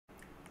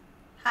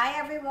Hi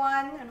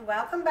everyone, and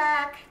welcome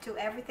back to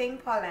Everything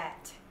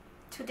Paulette.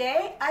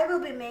 Today I will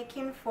be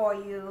making for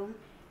you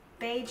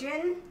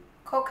Bajan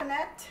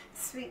coconut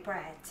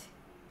sweetbread.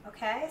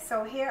 Okay,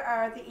 so here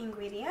are the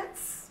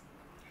ingredients.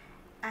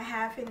 I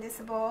have in this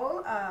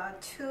bowl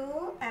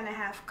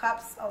 2.5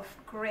 cups of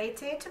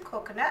grated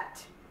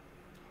coconut.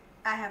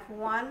 I have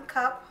 1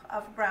 cup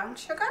of brown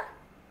sugar.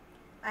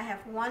 I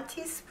have 1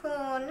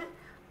 teaspoon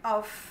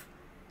of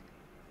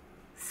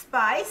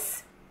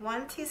spice,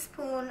 1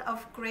 teaspoon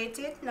of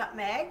grated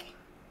nutmeg.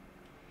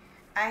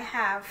 I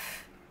have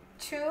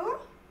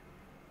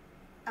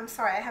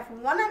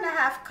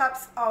 1.5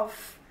 cups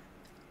of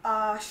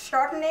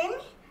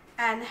shortening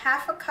and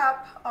 1/2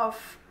 cup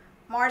of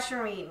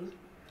margarine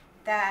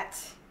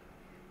that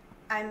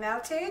I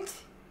melted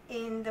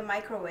in the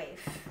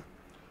microwave.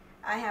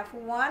 I have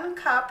 1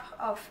 cup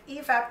of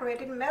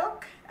evaporated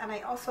milk, and I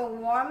also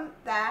warmed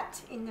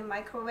that in the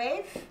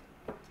microwave.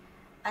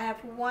 I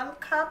have 1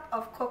 cup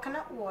of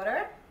coconut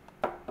water.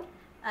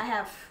 I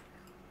have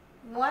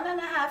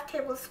 1.5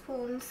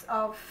 tablespoons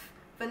of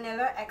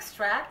vanilla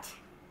extract,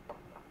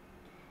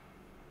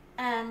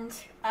 and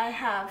I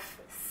have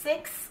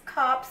 6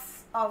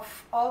 cups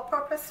of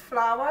all-purpose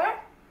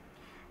flour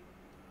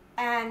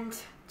and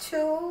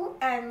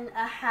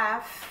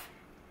 2.5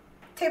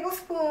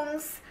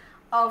 tablespoons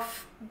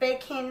of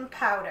baking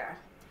powder.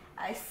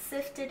 I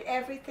sifted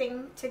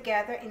everything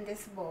together in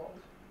this bowl.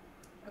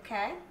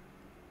 Okay?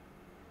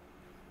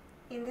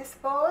 In this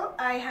bowl,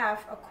 I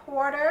have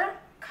 1/4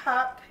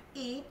 cup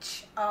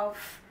each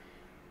of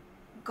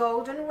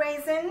golden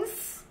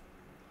raisins,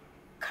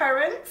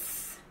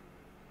 currants,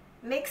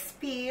 mixed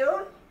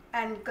peel,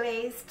 and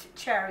glazed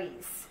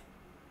cherries.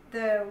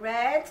 The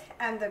red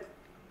and the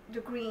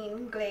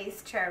green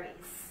glazed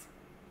cherries.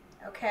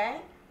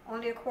 Okay?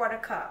 Only 1/4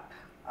 cup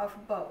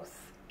of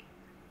both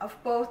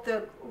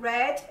the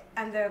red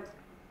and the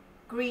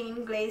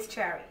green glazed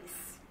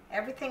cherries.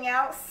 Everything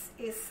else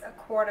is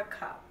 1/4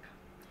 cup.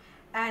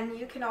 And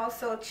you can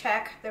also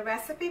check the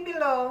recipe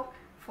below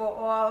for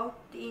all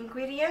the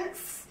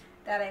ingredients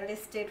that I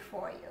listed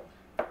for you.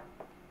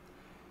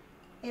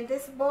 In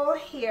this bowl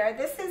here,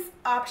 this is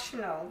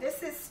optional.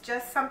 This is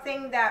just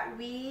something that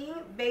we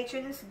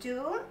Bajans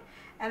do,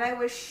 and I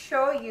will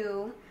show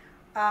you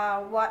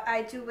what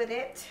I do with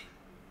it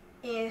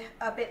in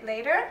a bit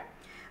later.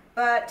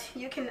 But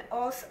you can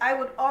also, I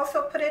would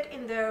also put it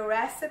in the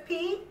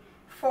recipe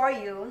for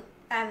you,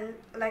 and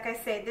like I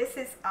say, this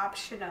is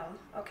optional.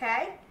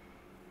 Okay?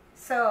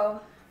 So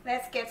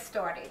let's get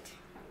started.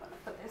 I'm going to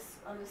put this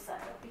on the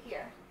side over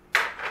here.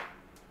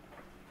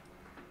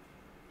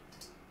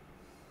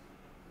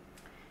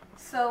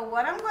 So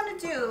what I'm going to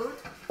do,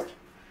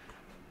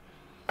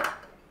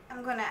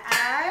 I'm going to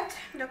add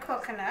the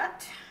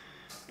coconut,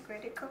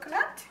 grated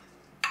coconut.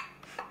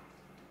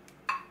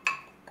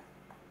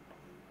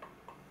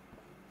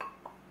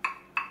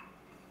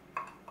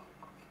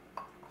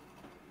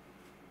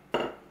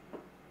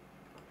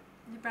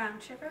 The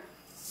brown sugar.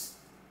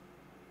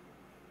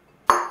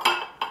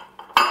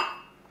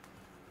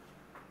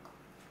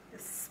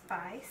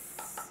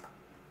 Spice,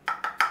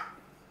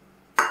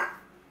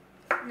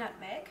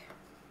 nutmeg,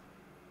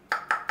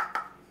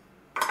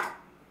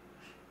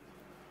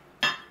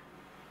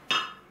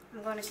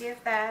 I'm going to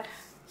give that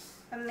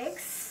a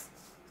mix.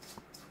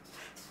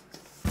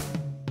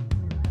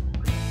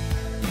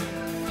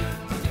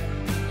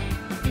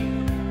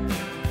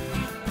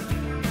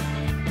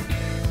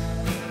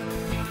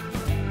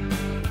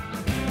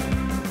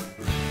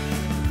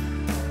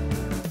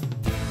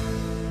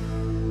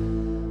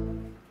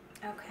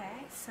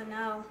 So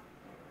now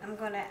I'm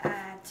going to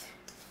add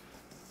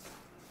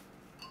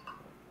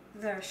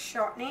the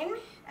shortening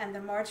and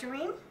the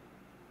margarine.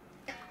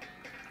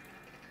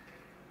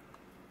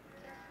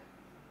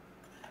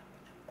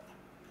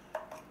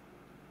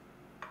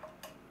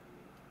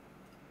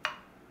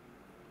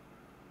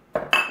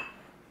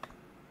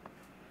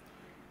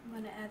 I'm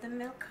going to add the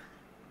milk.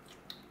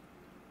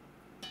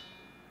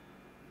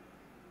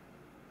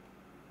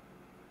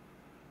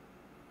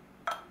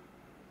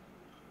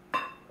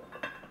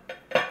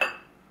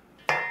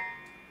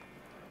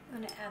 I'm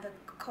going to add the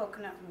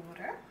coconut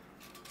water.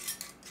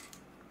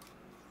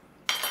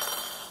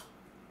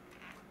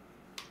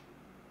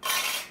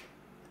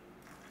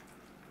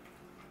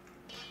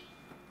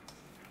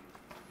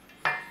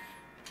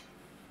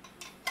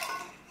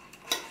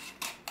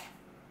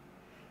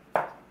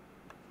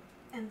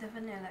 And the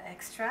vanilla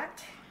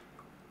extract.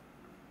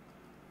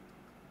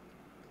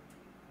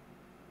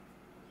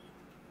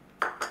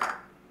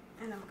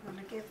 And I'm going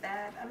to give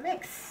that a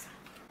mix.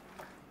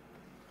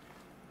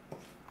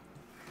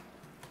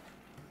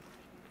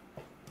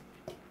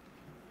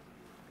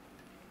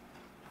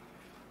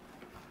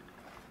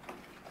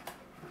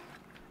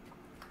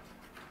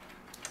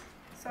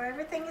 So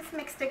everything is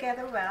mixed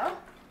together well.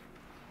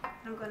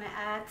 I'm going to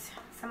add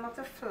some of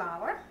the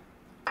flour.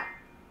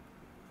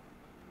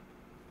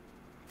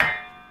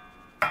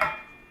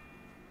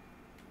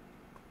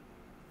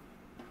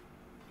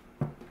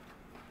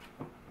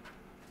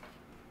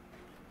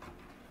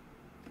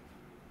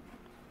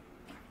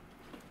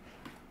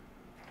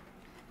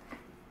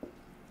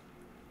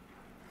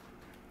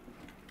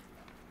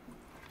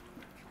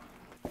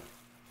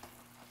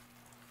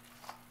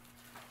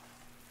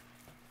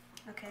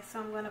 Okay,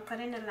 so I'm going to put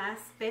in the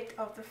last bit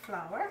of the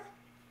flour.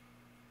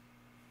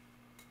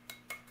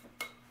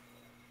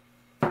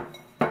 I'm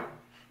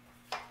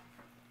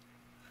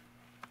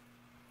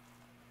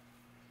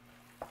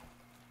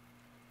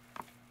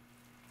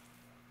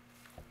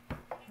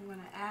going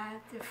to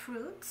add the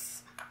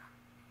fruits.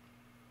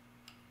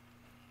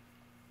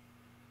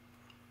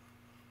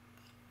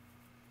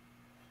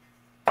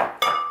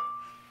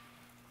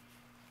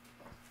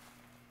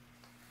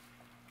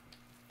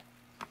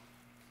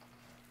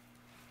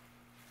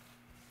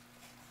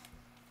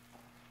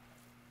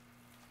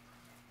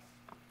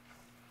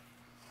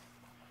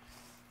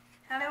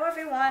 Hello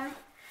everyone.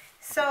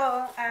 So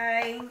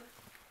I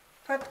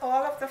put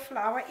all of the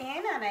flour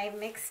in and I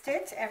mixed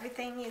it.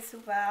 Everything is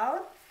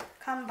well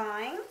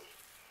combined,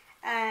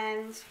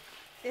 and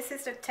this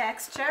is the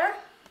texture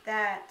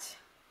that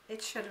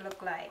it should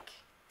look like.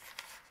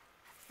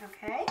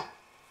 Okay,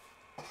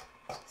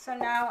 so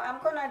now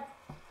I'm gonna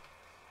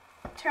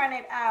turn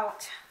it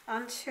out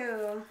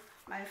onto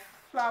my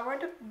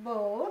floured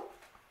bowl.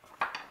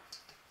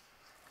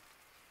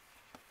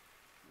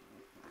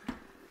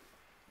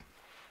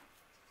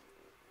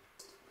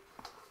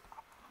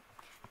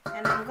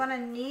 And I'm gonna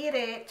knead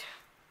it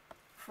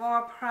for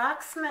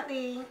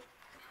approximately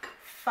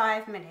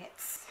 5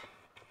 minutes.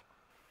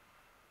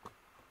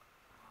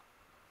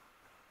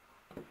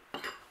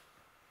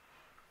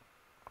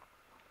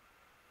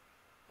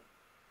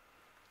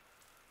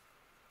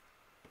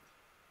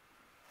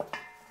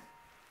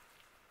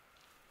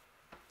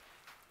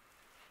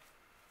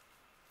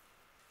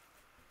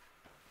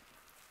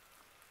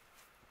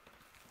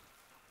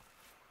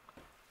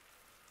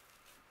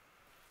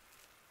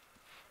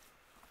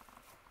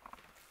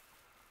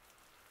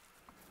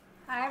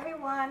 Hi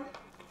everyone.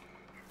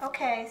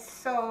 Okay,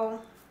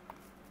 so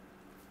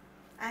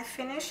I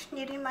finished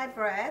kneading my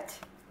bread,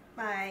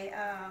 my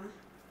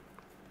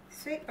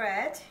sweet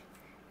bread,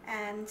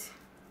 and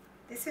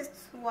this is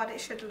what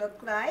it should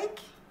look like.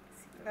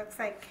 It looks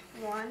like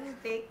one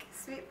big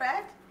sweet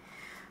bread,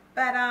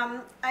 but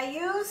I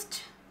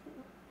used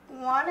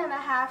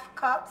 1.5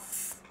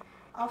 cups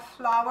of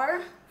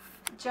flour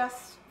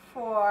just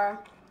for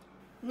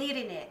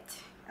kneading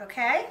it,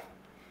 okay?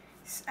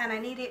 And I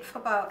knead it for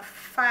about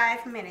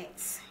 5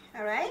 minutes.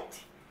 All right,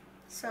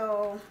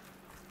 so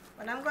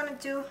what I'm going to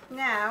do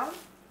now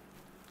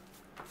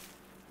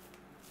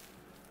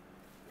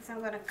is I'm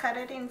going to cut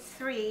it in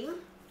 3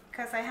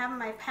 because I have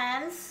my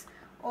pans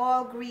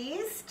all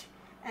greased,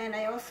 and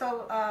I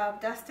also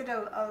dusted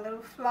a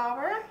little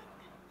flour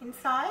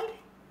inside.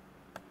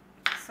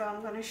 So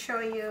I'm going to show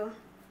you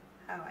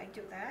how I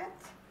do that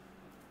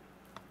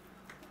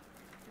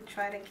and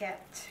try to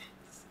get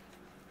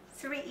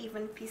 3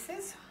 even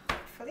pieces,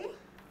 hopefully.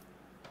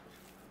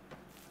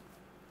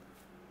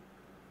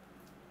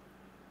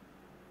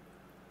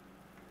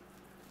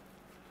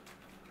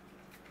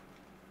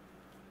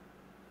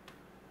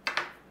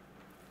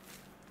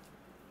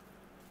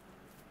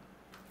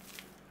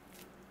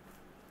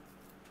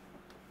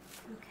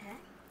 Okay.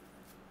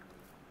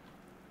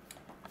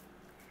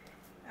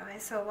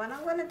 Alright, so what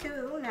I'm going to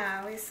do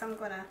now is I'm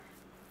going to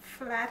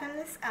flatten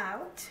this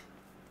out.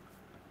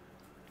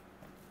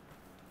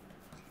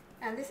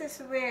 And this is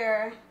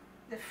where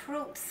the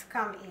fruits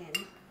come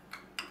in,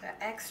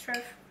 the extra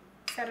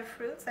set of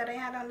fruits that I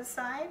had on the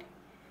side.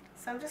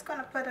 So I'm just going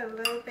to put a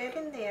little bit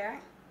in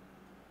there,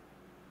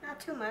 not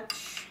too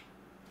much.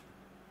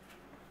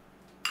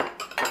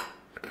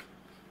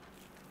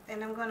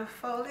 Then I'm going to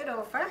fold it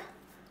over,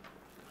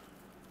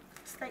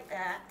 just like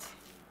that.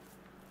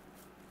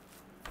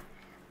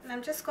 And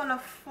I'm just going to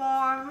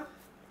form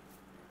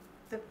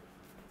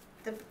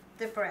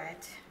the bread,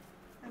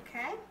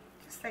 okay,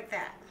 just like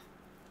that.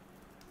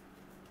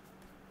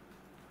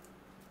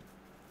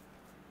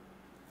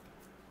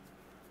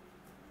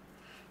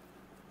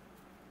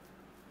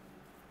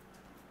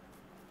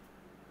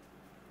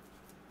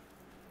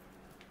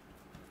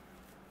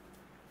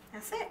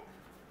 That's it.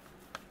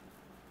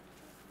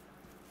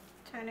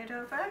 Turn it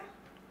over,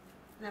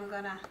 and I'm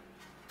gonna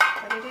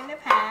put it in the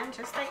pan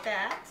just like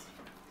that.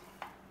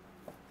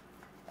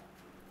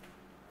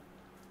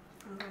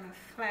 I'm gonna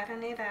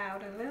flatten it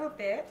out a little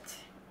bit.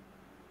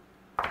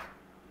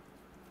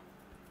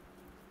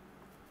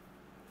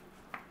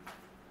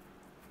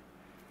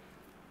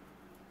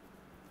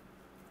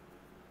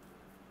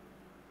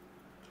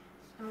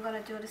 I'm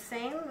gonna do the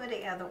same with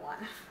the other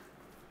one.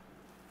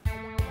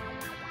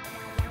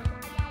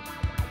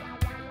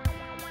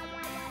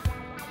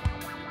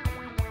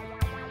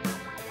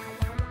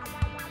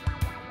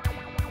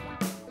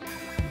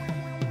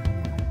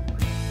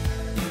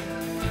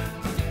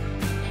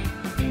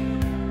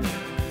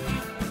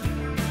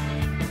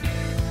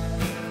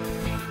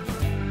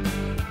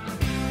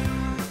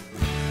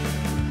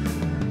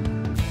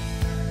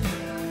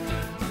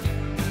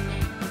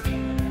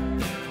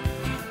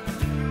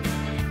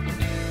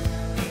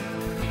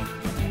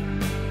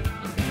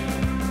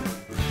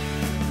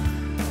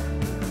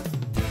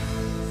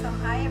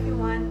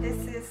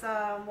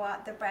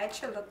 What the bread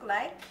should look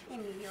like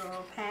in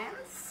your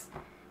pans.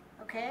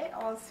 Okay,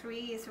 all 3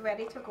 is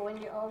ready to go in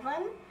the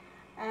oven,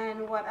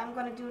 And what I'm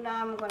going to do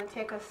now, I'm going to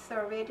take a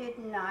serrated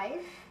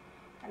knife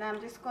and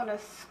I'm just going to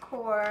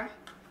score,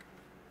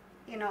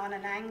 you know, on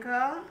an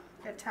angle,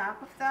 the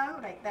top of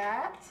them like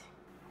that.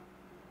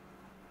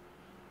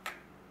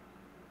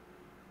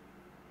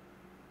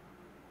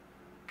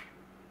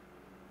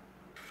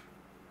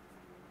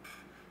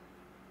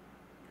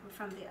 And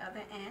from the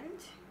other end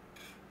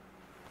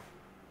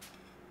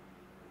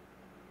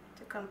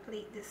to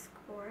complete this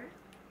score.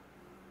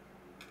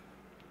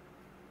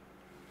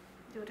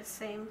 Do the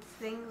same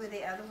thing with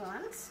the other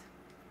ones.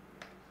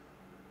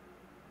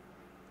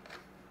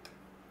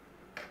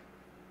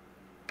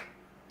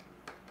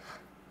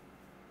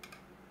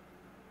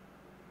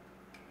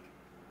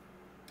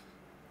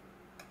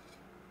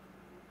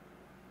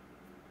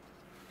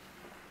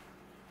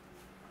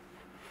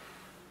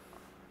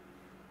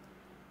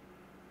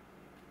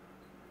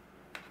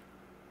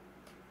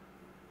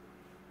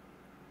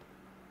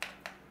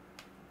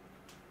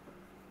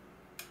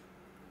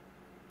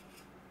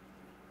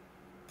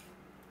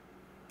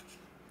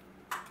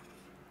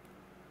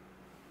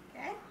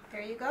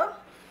 There you go.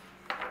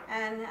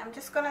 And I'm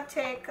just gonna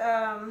take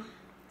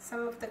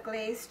some of the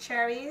glazed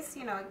cherries.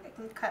 You know, I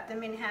can cut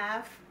them in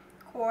half,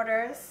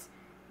 quarters.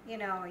 You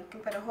know, you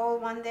can put a whole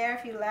one there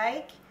if you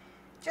like.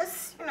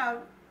 Just, you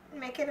know,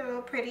 make it a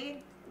little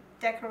pretty.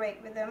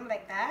 Decorate with them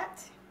like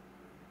that.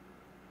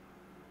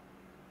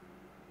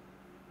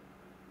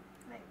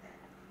 Like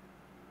that.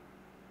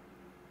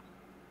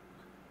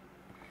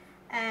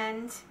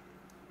 And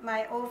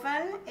my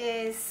oven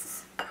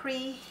is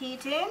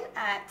preheating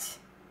at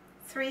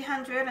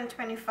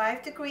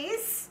 325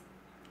 degrees,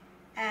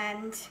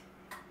 and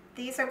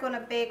these are going to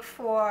bake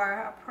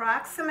for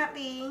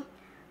approximately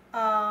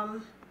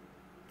 90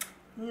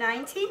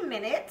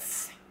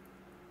 minutes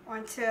or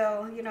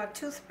until, you know,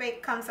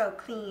 toothpick comes out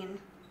clean.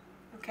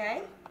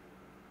 Okay.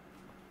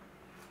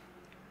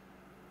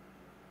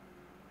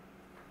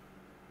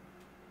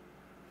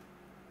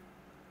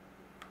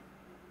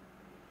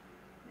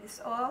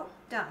 It's all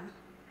done.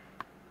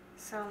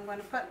 So I'm going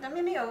to put them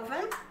in the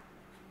oven.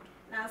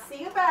 Now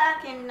see you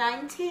back in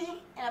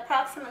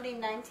approximately 90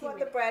 minutes. What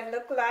the bread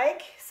look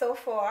like so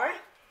far.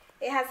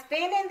 It has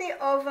been in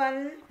the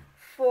oven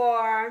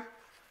for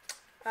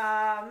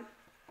 1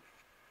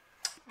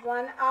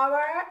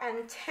 hour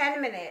and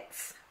 10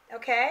 minutes,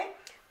 okay?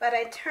 But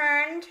I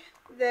turned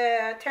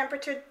the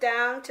temperature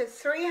down to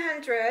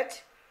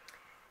 300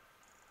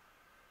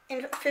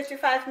 in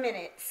 55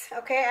 minutes,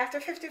 okay? After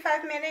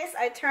 55 minutes,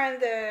 I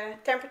turned the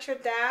temperature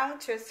down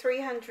to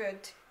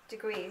 300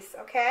 degrees,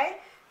 okay?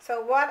 So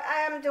what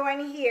I am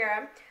doing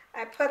here,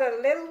 I put a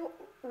little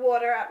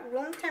water at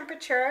room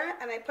temperature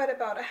and I put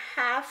about a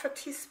half a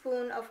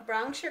teaspoon of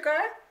brown sugar,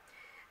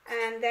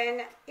 and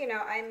then, you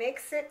know, I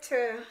mix it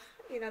to,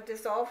 you know,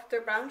 dissolve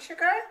the brown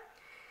sugar.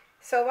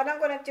 So what I'm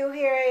going to do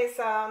here is,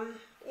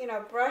 you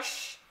know,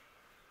 brush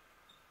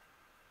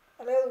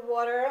a little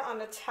water on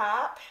the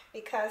top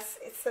because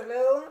it's a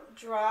little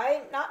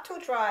dry, not too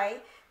dry,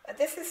 but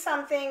this is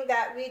something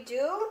that we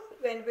do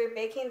when we're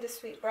baking the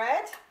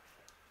sweetbread.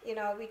 You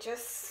know, we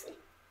just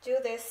do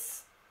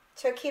this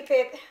to keep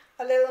it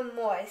a little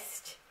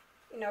moist,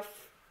 you know,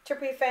 to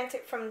prevent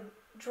it from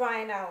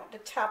drying out the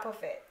top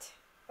of it,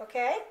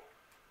 okay?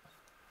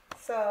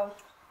 So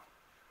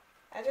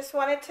I just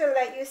wanted to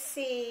let you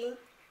see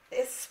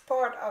this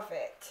part of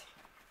it.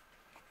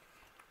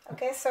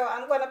 Okay, so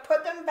I'm going to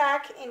put them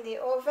back in the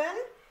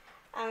oven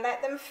and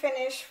let them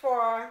finish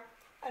for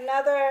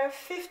another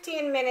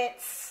 15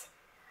 minutes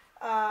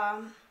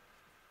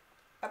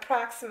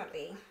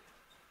approximately.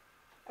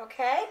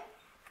 Okay,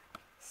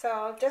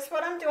 so just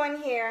what I'm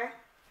doing here,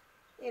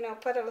 you know,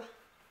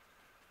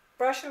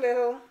 brush a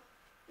little,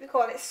 we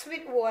call it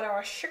sweet water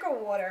or sugar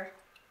water,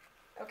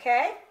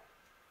 okay,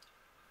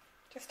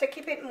 just to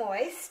keep it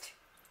moist.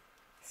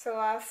 So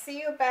I'll see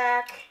you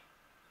back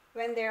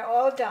when they're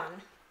all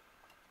done.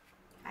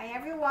 Hi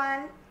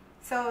everyone,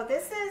 so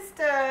this is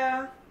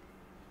the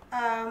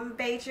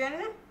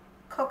Bajan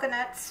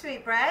coconut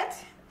sweetbread.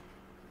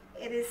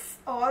 It is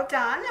all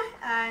done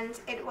and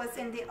it was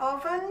in the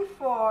oven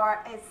for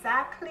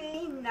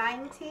exactly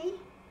 90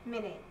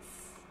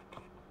 minutes.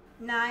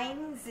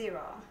 90.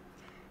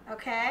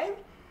 Okay,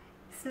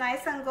 it's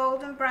nice and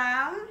golden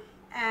brown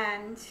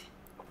and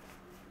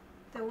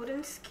the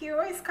wooden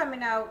skewer is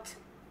coming out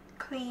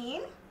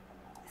clean.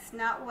 It's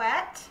not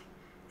wet.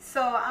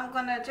 So I'm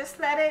gonna just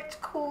let it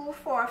cool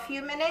for a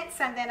few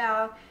minutes and then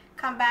I'll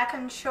come back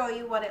and show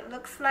you what it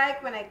looks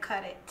like when I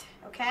cut it.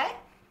 Okay?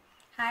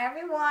 Hi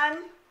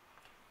everyone.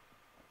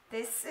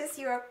 This is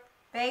your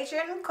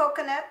Bajan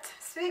coconut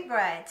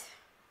sweetbread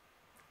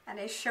and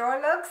it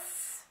sure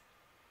looks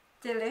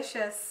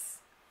delicious,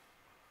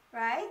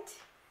 right?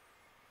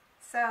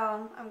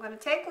 So I'm going to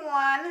take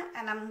one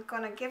and I'm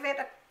going to give it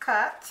a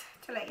cut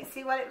to let you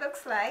see what it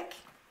looks like.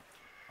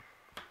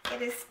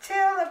 It is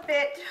still a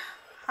bit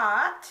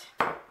hot,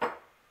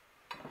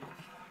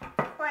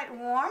 quite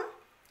warm,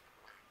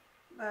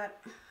 but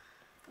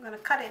I'm going to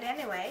cut it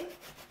anyway.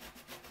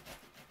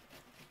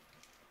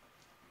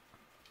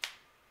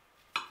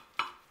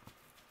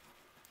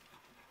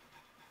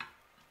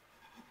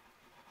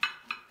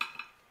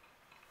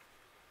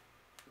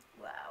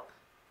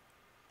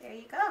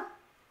 you go.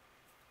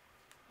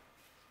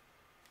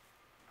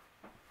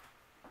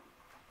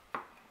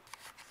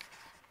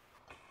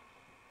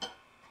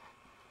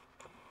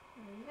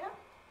 There you go.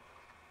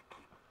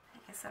 I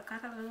guess I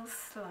got a little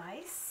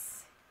slice.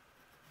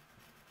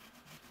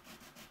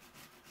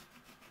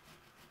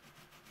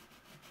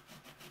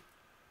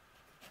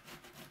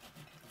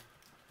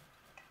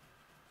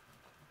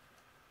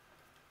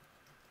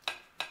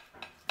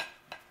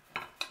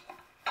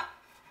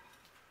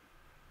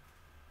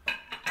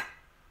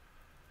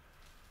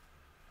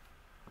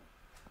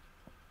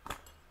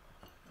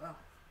 Well,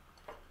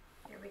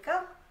 here we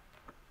go.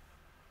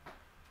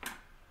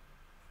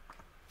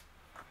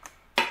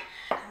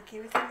 I'll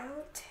give it a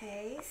little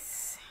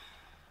taste.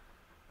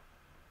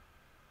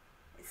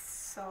 It's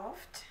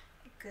soft,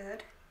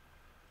 good,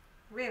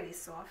 really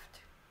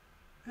soft.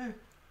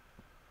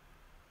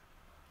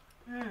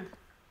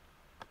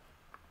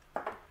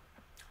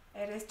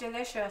 It is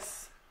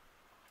delicious.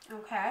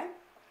 Okay,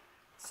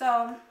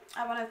 so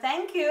I want to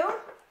thank you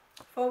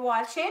for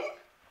watching,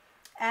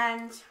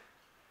 and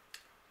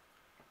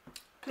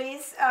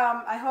please,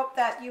 I hope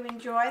that you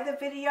enjoy the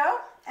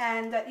video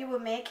and that you will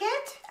make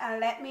it and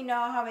let me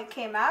know how it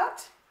came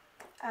out.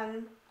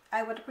 And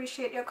I would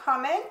appreciate your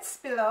comments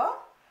below.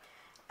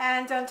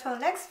 And until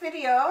next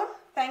video,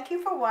 thank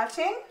you for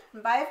watching.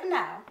 Bye for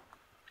now.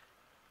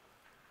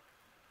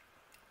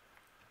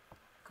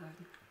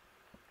 Good.